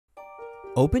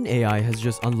OpenAI has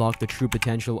just unlocked the true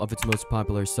potential of its most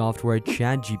popular software,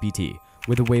 ChatGPT.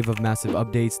 With a wave of massive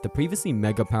updates, the previously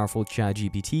mega-powerful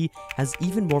ChatGPT has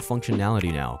even more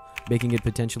functionality now, making it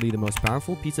potentially the most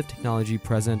powerful piece of technology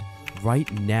present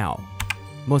right now.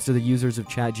 Most of the users of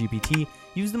ChatGPT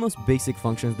use the most basic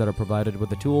functions that are provided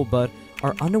with the tool, but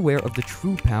are unaware of the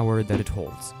true power that it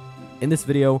holds. In this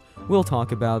video, we'll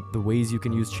talk about the ways you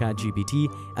can use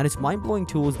ChatGPT and its mind-blowing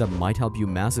tools that might help you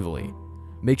massively.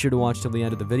 Make sure to watch till the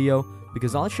end of the video,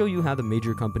 because I'll show you how the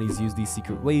major companies use these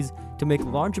secret ways to make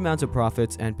large amounts of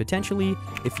profits, and potentially,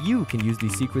 if you can use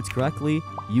these secrets correctly,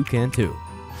 you can too.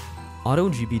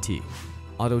 AutoGPT.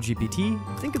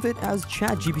 AutoGPT, think of it as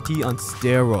ChatGPT on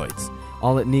steroids.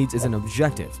 All it needs is an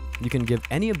objective. You can give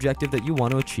any objective that you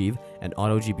want to achieve, and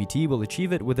AutoGPT will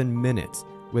achieve it within minutes,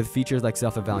 with features like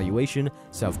self-evaluation,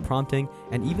 self-prompting,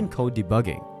 and even code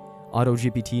debugging.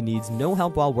 AutoGPT needs no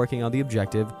help while working on the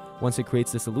objective. Once it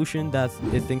creates the solution that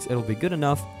it thinks it'll be good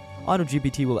enough,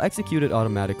 AutoGPT will execute it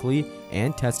automatically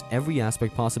and test every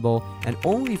aspect possible, and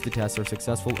only if the tests are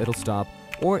successful it'll stop,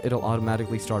 or it'll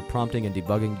automatically start prompting and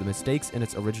debugging the mistakes in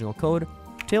its original code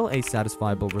till a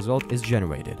satisfiable result is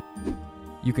generated.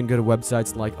 You can go to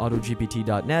websites like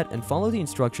autogpt.net and follow the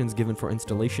instructions given for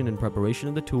installation and preparation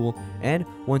of the tool, and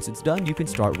once it's done you can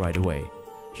start right away.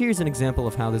 Here's an example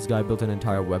of how this guy built an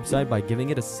entire website by giving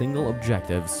it a single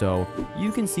objective, so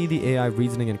you can see the AI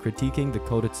reasoning and critiquing the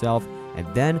code itself, and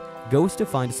then goes to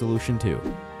find a solution too.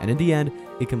 And in the end,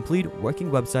 a complete working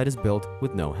website is built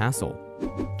with no hassle.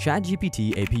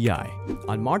 ChatGPT API.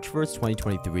 On March 1st,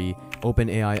 2023,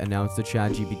 OpenAI announced the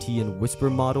ChatGPT and Whisper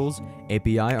models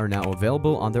API are now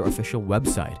available on their official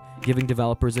website, giving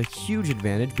developers a huge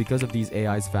advantage because of these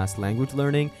AI's fast language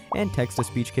learning and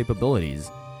text-to-speech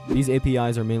capabilities. These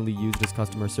APIs are mainly used as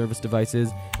customer service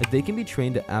devices, as they can be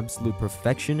trained to absolute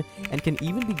perfection and can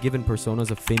even be given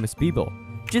personas of famous people.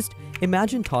 Just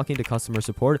imagine talking to customer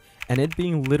support and it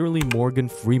being literally Morgan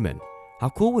Freeman. How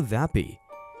cool would that be?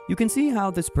 You can see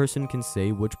how this person can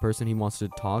say which person he wants to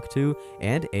talk to,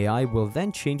 and AI will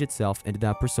then change itself into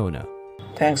that persona.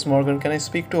 Thanks, Morgan. Can I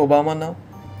speak to Obama now?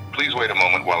 Please wait a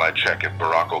moment while I check if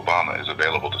Barack Obama is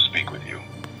available to speak with you.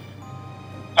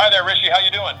 Hi there, Rishi. How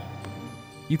you doing?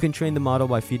 You can train the model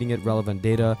by feeding it relevant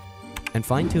data and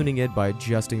fine-tuning it by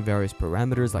adjusting various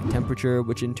parameters like temperature,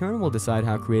 which in turn will decide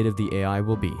how creative the AI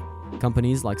will be.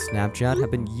 Companies like Snapchat have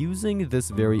been using this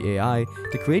very AI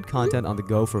to create content on the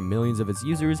go for millions of its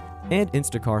users, and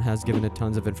Instacart has given it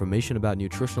tons of information about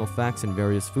nutritional facts and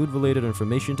various food-related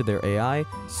information to their AI,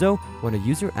 so when a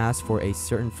user asks for a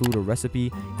certain food or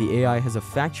recipe, the AI has a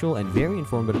factual and very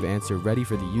informative answer ready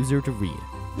for the user to read.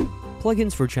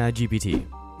 Plugins for ChatGPT.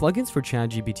 Plugins for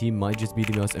ChatGPT might just be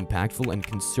the most impactful and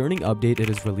concerning update it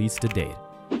has released to date.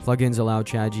 Plugins allow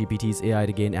ChatGPT's AI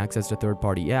to gain access to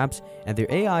third-party apps and their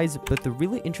AIs, but the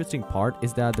really interesting part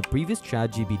is that the previous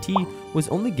ChatGPT was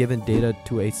only given data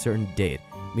to a certain date,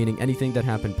 meaning anything that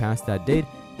happened past that date,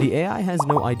 the AI has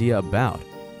no idea about.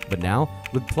 But now,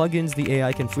 with plugins, the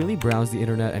AI can freely browse the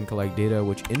internet and collect data,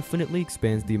 which infinitely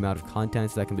expands the amount of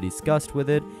contents that can be discussed with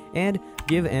it and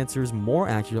give answers more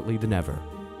accurately than ever.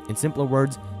 In simpler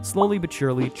words, slowly but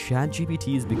surely,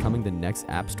 ChatGPT is becoming the next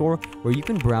app store where you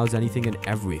can browse anything and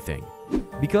everything.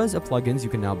 Because of plugins, you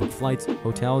can now book flights,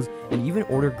 hotels, and even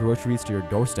order groceries to your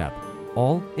doorstep,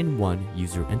 all in one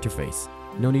user interface.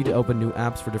 No need to open new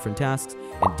apps for different tasks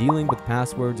and dealing with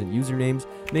passwords and usernames,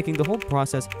 making the whole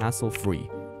process hassle-free.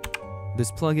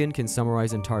 This plugin can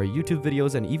summarize entire YouTube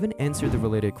videos and even answer the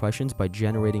related questions by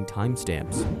generating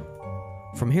timestamps.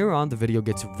 From here on, the video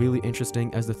gets really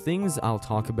interesting, as the things I'll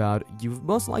talk about you've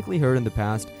most likely heard in the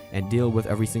past and deal with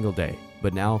every single day.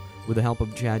 But now, with the help of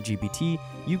ChatGPT,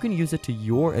 you can use it to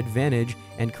your advantage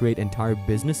and create entire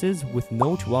businesses with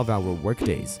no 12-hour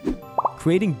workdays.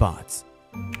 Creating bots.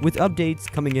 With updates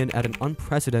coming in at an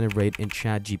unprecedented rate in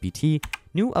ChatGPT,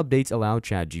 new updates allow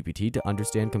ChatGPT to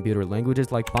understand computer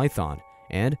languages like Python,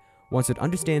 and once it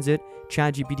understands it,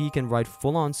 ChatGPT can write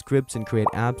full-on scripts and create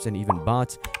apps and even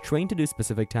bots trained to do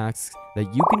specific tasks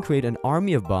that you can create an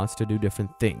army of bots to do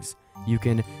different things. You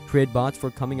can create bots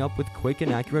for coming up with quick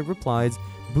and accurate replies,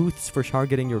 boosts for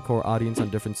targeting your core audience on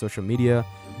different social media,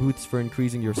 boosts for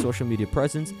increasing your social media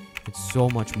presence, and so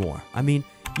much more. I mean,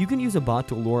 you can use a bot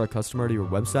to lure a customer to your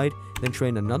website, then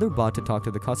train another bot to talk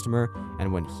to the customer,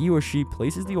 and when he or she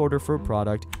places the order for a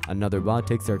product, another bot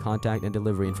takes their contact and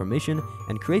delivery information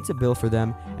and creates a bill for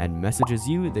them and messages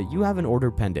you that you have an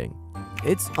order pending.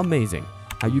 It's amazing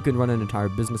how you can run an entire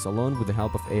business alone with the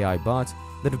help of AI bots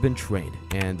that have been trained,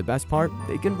 and the best part,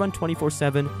 they can run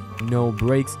 24/7, no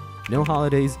breaks, no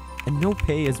holidays, and no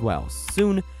pay as well.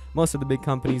 Soon, Most of the big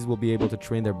companies will be able to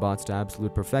train their bots to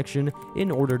absolute perfection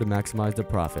in order to maximize their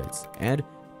profits. And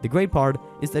the great part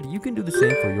is that you can do the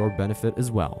same for your benefit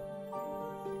as well.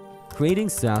 Creating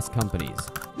SaaS companies.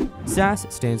 SaaS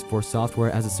stands for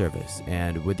Software as a Service,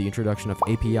 and with the introduction of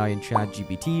API and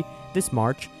ChatGPT this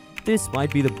March, this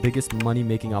might be the biggest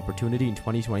money-making opportunity in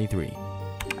 2023.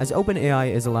 As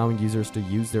OpenAI is allowing users to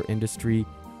use their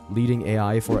industry-leading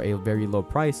AI for a very low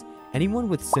price, anyone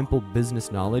with simple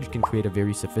business knowledge can create a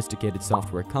very sophisticated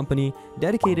software company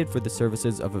dedicated for the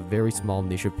services of a very small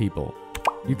niche of people.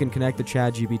 You can connect the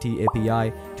ChatGPT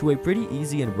API to a pretty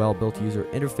easy and well-built user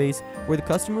interface where the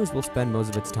customers will spend most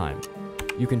of its time.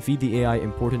 You can feed the AI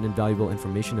important and valuable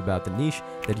information about the niche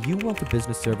that you want the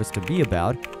business service to be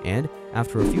about, and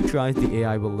after a few tries, the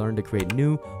AI will learn to create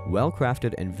new,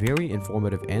 well-crafted, and very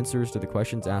informative answers to the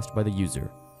questions asked by the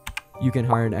user. You can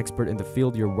hire an expert in the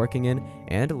field you're working in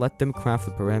and let them craft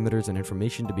the parameters and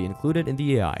information to be included in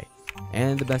the AI.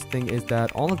 And the best thing is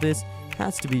that all of this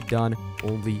has to be done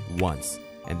only once,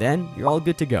 and then you're all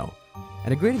good to go.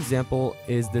 And a great example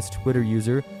is this Twitter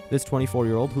user, this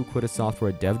 24-year-old who quit a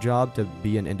software dev job to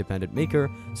be an independent maker,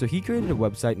 so he created a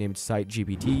website named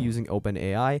ChatGPT using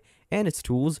OpenAI and its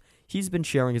tools. He's been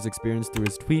sharing his experience through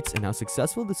his tweets and how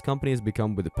successful this company has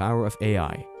become with the power of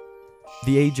AI.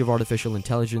 The age of artificial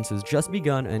intelligence has just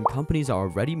begun, and companies are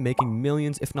already making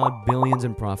millions, if not billions,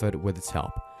 in profit with its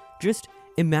help. Just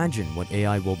imagine what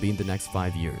AI will be in the next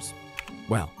 5 years.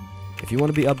 Well, if you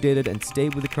want to be updated and stay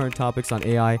with the current topics on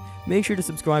AI, make sure to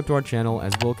subscribe to our channel,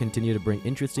 as we'll continue to bring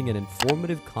interesting and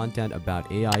informative content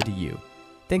about AI to you.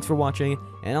 Thanks for watching,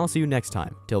 and I'll see you next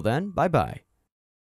time. Till then, bye-bye.